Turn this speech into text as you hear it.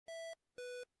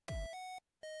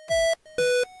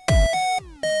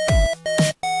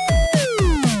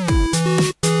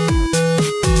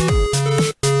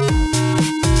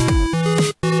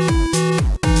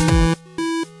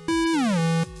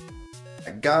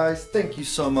guys, thank you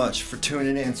so much for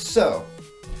tuning in. So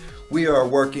we are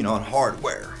working on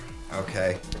hardware.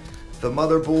 Okay, the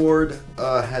motherboard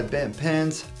had bent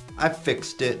pins. I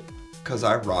fixed it because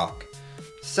I rock.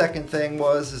 Second thing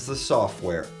is the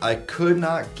software. I could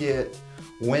not get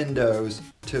Windows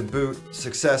to boot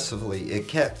successfully. It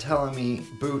kept telling me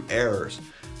boot errors.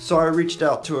 So I reached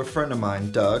out to a friend of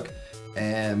mine, Doug,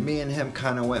 and me and him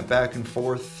kind of went back and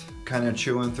forth, kind of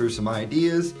chewing through some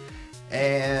ideas,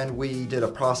 and we did a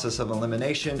process of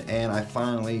elimination, and I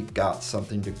finally got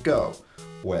something to go.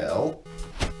 Well,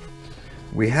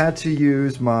 we had to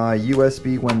use my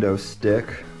USB Windows stick,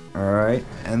 all right,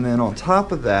 and then on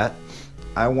top of that,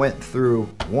 I went through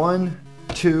 1,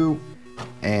 2,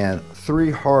 and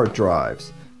 3 hard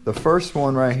drives. The first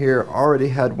one right here already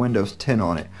had Windows 10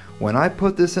 on it. When I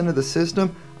put this into the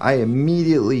system, I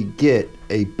immediately get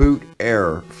a boot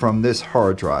error from this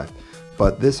hard drive.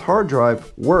 But this hard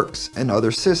drive works in other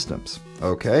systems,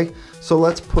 okay? So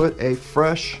let's put a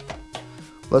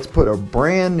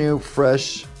brand new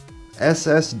fresh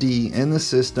SSD in the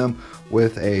system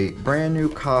with a brand new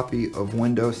copy of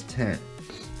Windows 10.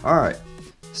 All right,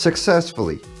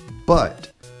 successfully.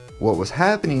 But what was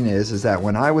happening is that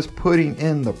when I was putting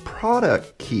in the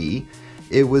product key,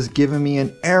 it was giving me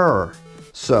an error.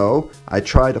 So I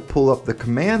tried to pull up the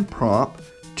command prompt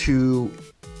to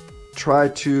try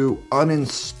to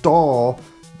uninstall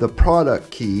the product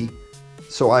key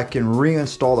so I can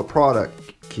reinstall the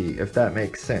product key, if that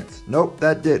makes sense. Nope,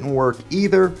 that didn't work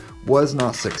either. Was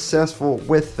not successful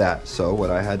with that. So what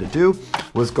I had to do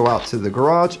was go out to the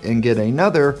garage and get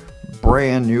another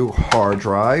brand new hard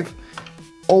drive,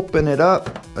 open it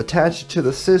up, attach it to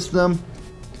the system,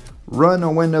 run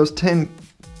a Windows 10,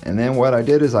 and then what I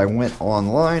did is I went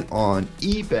online on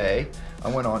eBay. I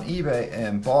went on eBay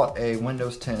and bought a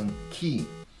Windows 10 key.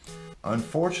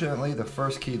 Unfortunately, the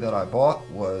first key that I bought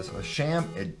was a sham.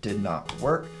 It did not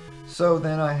work. So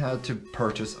then I had to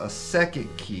purchase a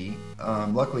second key.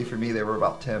 Luckily for me, they were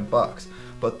about 10 bucks.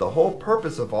 But the whole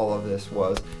purpose of all of this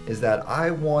is that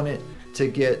I wanted to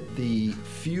get the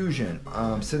Fusion.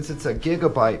 Since it's a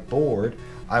gigabyte board,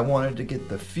 I wanted to get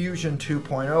the Fusion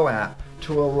 2.0 app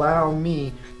to allow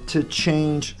me to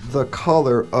change the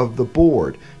color of the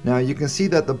board. Now you can see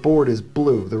that the board is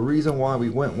blue. The reason why we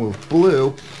went with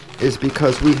blue is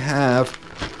because we have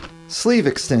sleeve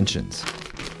extensions.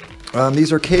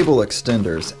 These are cable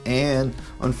extenders, and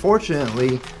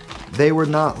unfortunately they would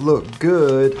not look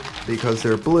good because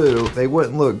they're blue. They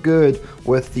wouldn't look good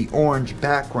with the orange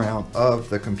background of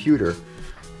the computer.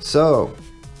 So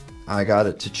I got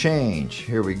it to change.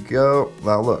 Here we go.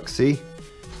 Now look, see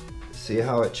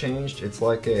how it changed? It's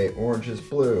like a orange is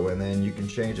blue, and then you can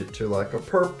change it to like a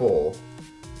purple,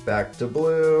 back to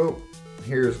blue,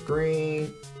 here's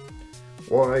green,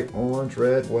 white, orange,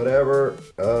 red, whatever.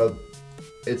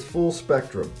 It's full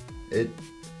spectrum. It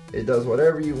does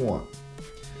whatever you want.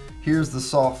 Here's the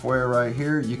software right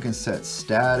here. You can set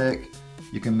static,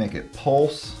 you can make it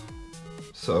pulse,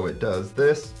 so it does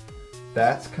this.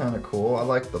 That's kind of cool. I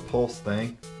like the pulse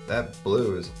thing. That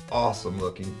blue is awesome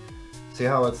looking. See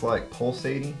how it's like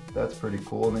pulsating? That's pretty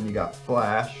cool. And then you got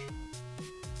flash.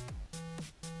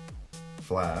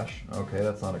 Flash. Okay,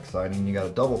 that's not exciting. You got a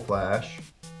double flash.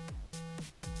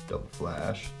 Double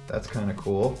flash. That's kind of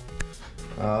cool.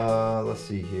 Let's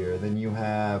see here. Then you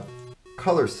have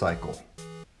color cycle.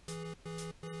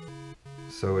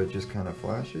 So it just kind of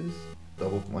flashes.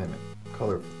 Wait a minute.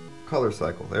 Color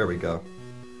cycle. There we go.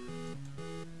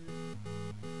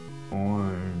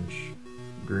 Orange,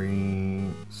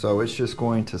 green. So it's just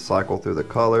going to cycle through the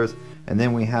colors. And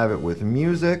then we have it with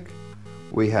music.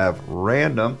 We have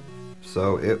random,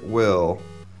 so it will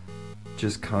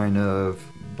just kind of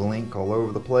blink all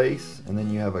over the place. And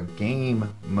then you have a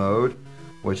game mode,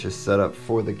 which is set up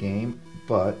for the game.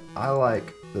 But I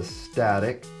like the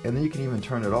static, and then you can even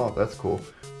turn it off. That's cool.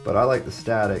 But I like the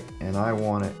static, and I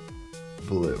want it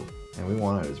blue, and we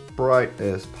want it as bright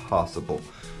as possible.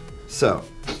 So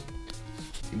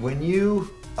when you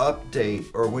update,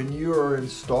 or when you are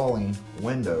installing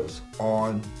Windows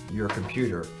on your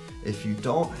computer, if you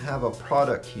don't have a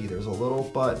product key, there's a little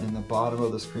button in the bottom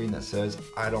of the screen that says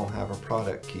I don't have a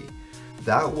product key.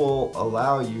 That will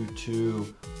allow you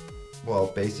to, well,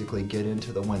 basically get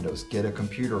into the Windows, get a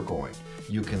computer going.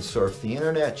 You can surf the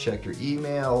internet, check your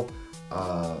email,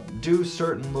 do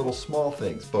certain little small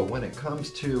things. But when it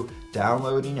comes to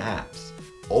downloading apps,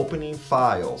 opening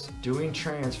files, doing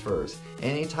transfers,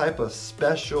 any type of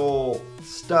special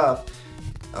stuff,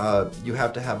 you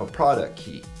have to have a product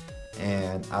key.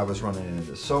 And I was running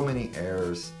into so many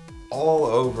errors all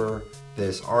over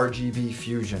this RGB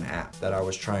Fusion app that I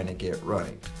was trying to get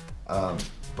running.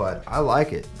 but I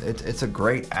like it. It's a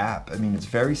great app. I mean, it's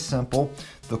very simple.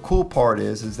 The cool part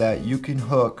is that you can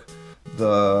hook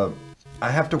the, I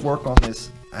have to work on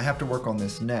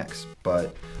this next,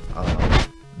 but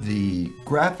the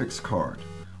graphics card,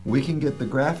 we can get the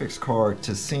graphics card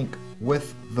to sync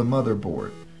with the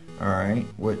motherboard, all right,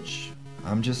 which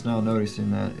I'm just now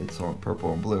noticing that it's on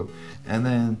purple and blue. And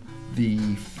then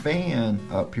the fan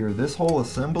up here, this whole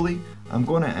assembly, I'm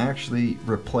going to actually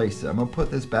replace it. I'm going to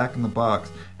put this back in the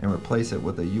box and replace it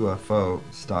with a UFO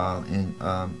style in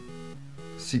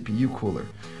CPU cooler.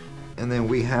 And then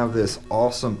we have this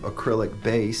awesome acrylic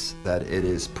base that it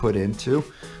is put into.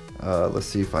 Let's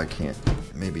see if I can't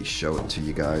maybe show it to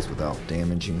you guys without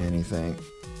damaging anything,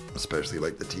 especially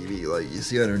like the TV. Like, you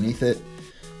see underneath it,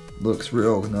 looks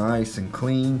real nice and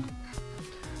clean.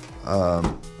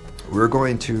 We're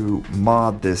going to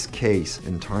mod this case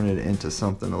and turn it into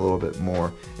something a little bit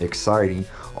more exciting.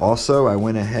 Also, I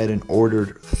went ahead and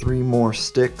ordered 3 more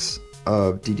sticks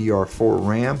of DDR4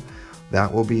 RAM.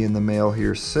 That will be in the mail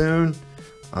here soon.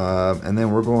 And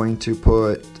then we're going to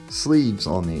put sleeves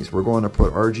on these. We're going to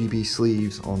put RGB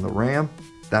sleeves on the RAM.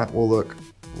 That will look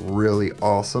really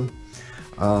awesome.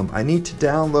 I need to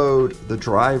download the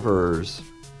drivers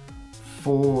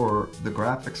for the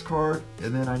graphics card,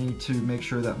 and then I need to make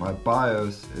sure that my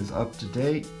BIOS is up to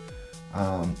date.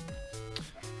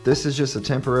 This is just a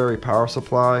temporary power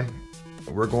supply.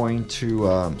 We're going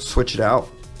to switch it out.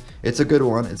 It's a good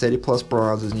one. It's 80 plus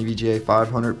bronze. It's an EVGA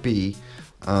 500B,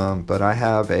 but I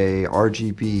have a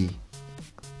RGB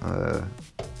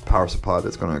power supply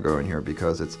that's going to go in here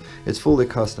because it's fully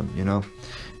custom, you know.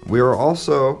 We are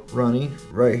also running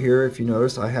right here, if you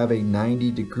notice, I have a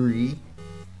 90-degree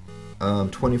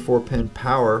 24-pin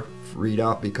power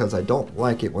readout because I don't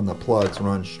like it when the plugs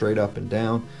run straight up and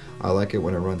down. I like it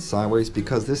when it runs sideways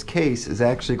because this case is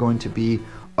actually going to be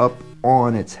up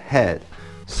on its head.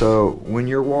 So when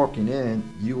you're walking in,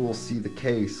 you will see the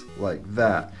case like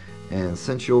that. And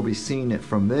since you'll be seeing it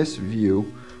from this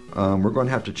view, we're going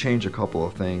to have to change a couple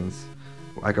of things.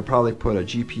 I could probably put a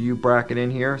GPU bracket in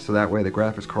here so that way the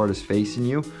graphics card is facing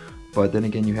you. But then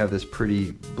again, you have this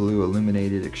pretty blue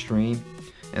illuminated extreme,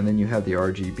 and then you have the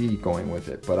RGB going with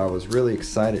it. But I was really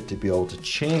excited to be able to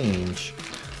change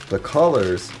the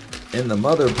colors in the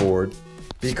motherboard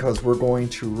because we're going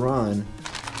to run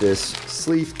this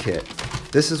sleeve kit.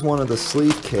 This is one of the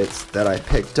sleeve kits that I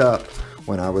picked up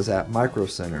when I was at Micro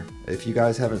Center. If you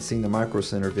guys haven't seen the Micro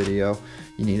Center video,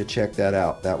 you need to check that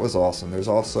out. That was awesome. There's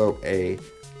also a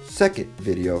second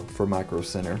video for Micro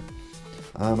Center.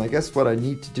 I guess what I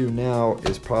need to do now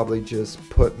is probably just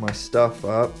put my stuff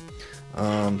up.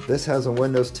 This has a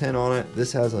Windows 10 on it.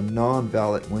 This has a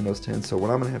non-valid Windows 10. So what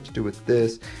I'm going to have to do with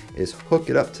this is hook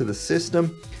it up to the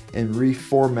system and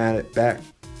reformat it back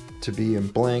to be in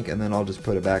blank, and then I'll just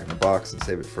put it back in the box and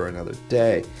save it for another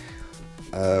day.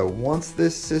 Once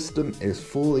this system is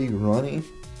fully running,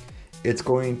 it's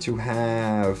going to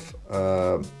have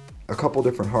a couple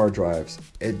different hard drives.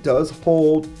 It does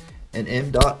hold an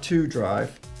M.2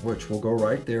 drive, which will go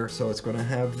right there, so it's going to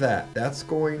have that. That's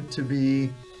going to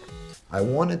be, I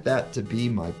wanted that to be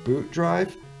my boot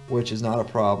drive, which is not a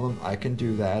problem. I can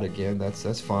do that again.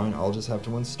 That's fine. I'll just have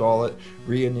to install it,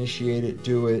 reinitiate it,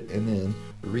 do it, and then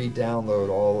re-download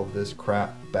all of this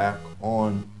crap back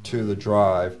onto the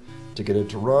drive to get it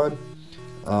to run.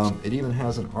 It even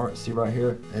has an see right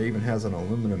here, it even has an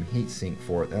aluminum heatsink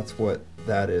for it. That's what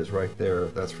that is right there.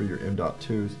 That's for your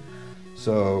M.2s.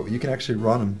 So you can actually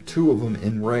run them, 2 of them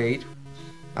in RAID.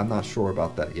 I'm not sure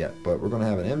about that yet, but we're going to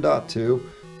have an M.2.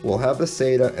 We'll have the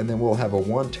SATA, and then we'll have a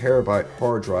 1 terabyte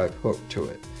hard drive hooked to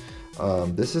it.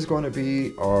 This is going to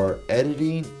be our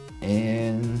editing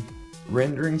and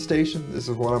rendering station. This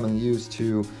is what I'm going to use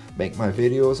to make my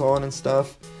videos on and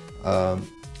stuff.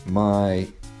 My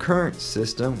current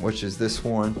system, which is this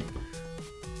one.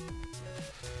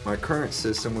 My current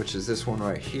system, which is this one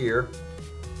right here.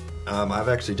 I've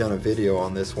actually done a video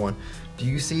on this one. Do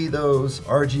you see those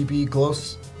RGB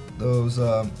glows? Those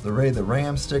the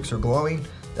RAM sticks are glowing.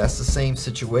 That's the same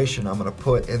situation I'm going to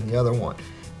put in the other one.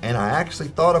 And I actually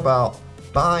thought about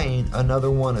buying another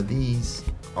one of these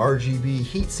RGB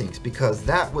heat sinks because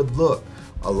that would look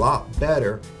a lot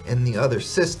better in the other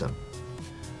system,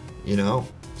 you know.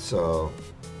 So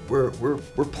we're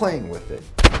playing with it.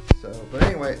 So, but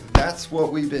anyway, that's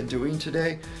what we've been doing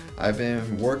today. I've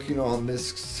been working on this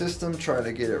system, trying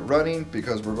to get it running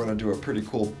because we're going to do a pretty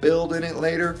cool build in it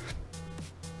later.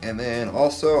 And then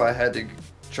also I had to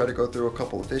try to go through a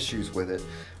couple of issues with it.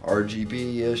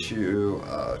 RGB issue,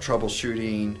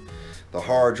 troubleshooting the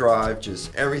hard drive,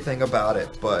 just everything about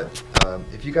it. But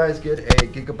if you guys get a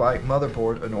Gigabyte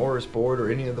motherboard, an Aorus board,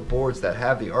 or any of the boards that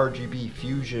have the RGB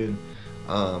Fusion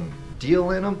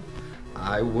deal in them,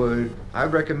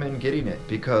 I'd recommend getting it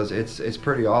because it's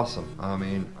pretty awesome. I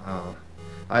mean,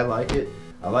 I like it.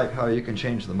 I like how you can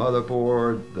change the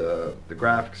motherboard, the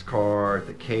graphics card,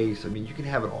 the case. I mean, you can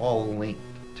have it all linked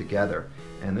together,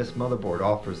 and this motherboard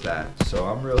offers that. So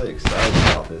I'm really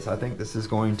excited about this. I think this is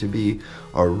going to be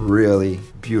a really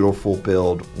beautiful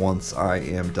build once I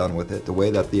am done with it. The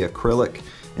way that the acrylic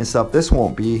and stuff, this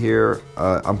won't be here.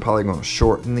 I'm probably going to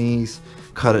shorten these,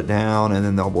 cut it down, and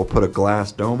then we'll put a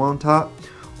glass dome on top.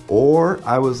 Or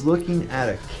I was looking at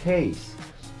a case.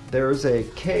 There's a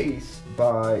case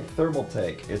by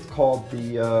Thermaltake. It's called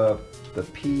I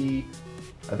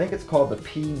think it's called the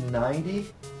P90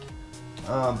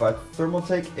 by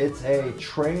Thermaltake. It's a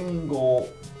triangle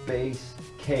base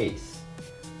case,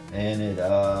 and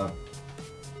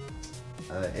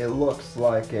it looks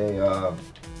like a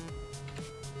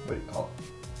what do you call it?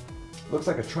 Looks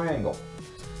like a triangle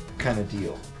kind of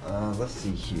deal. Let's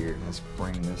see here. Let's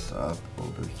bring this up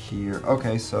over here.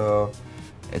 Okay, so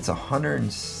it's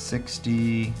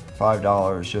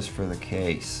 $165 just for the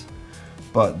case.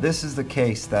 But this is the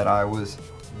case that I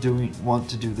want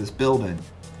to do this build in.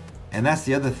 And that's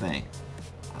the other thing.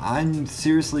 I'm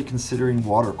seriously considering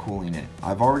water cooling it.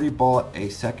 I've already bought a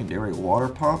secondary water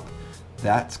pump.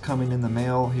 That's coming in the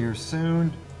mail here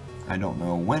soon. I don't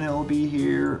know when it'll be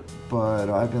here, but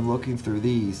I've been looking through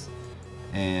these,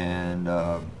 and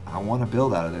I want to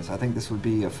build out of this. I think this would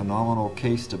be a phenomenal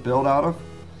case to build out of.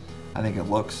 I think it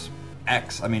looks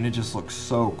I mean, it just looks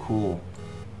so cool.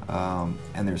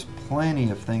 And there's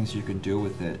plenty of things you can do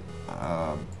with it.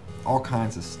 All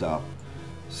kinds of stuff.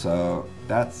 So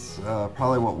that's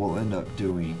probably what we'll end up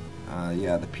doing.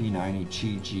 Yeah, the P90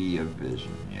 GG of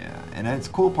Vision. Yeah, and its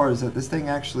cool part is that this thing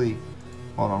actually,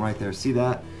 hold on right there, see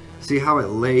that? See how it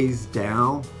lays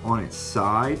down on its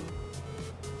side?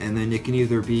 And then it can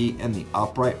either be in the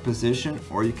upright position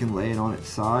or you can lay it on its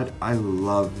side. I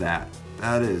love that.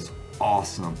 That is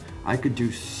awesome. I could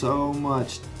do so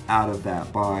much out of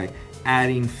that by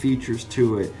adding features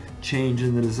to it,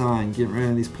 changing the design, getting rid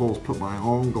of these poles, put my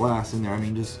own glass in there. I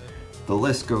mean, just the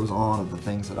list goes on of the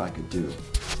things that I could do.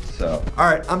 So,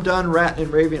 alright, I'm done ranting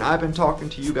and raving. I've been talking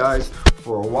to you guys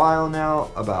for a while now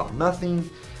about nothing.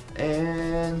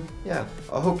 And yeah,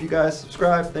 I hope you guys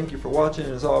subscribe. Thank you for watching.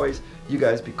 And as always, you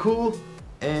guys be cool,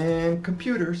 and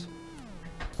computers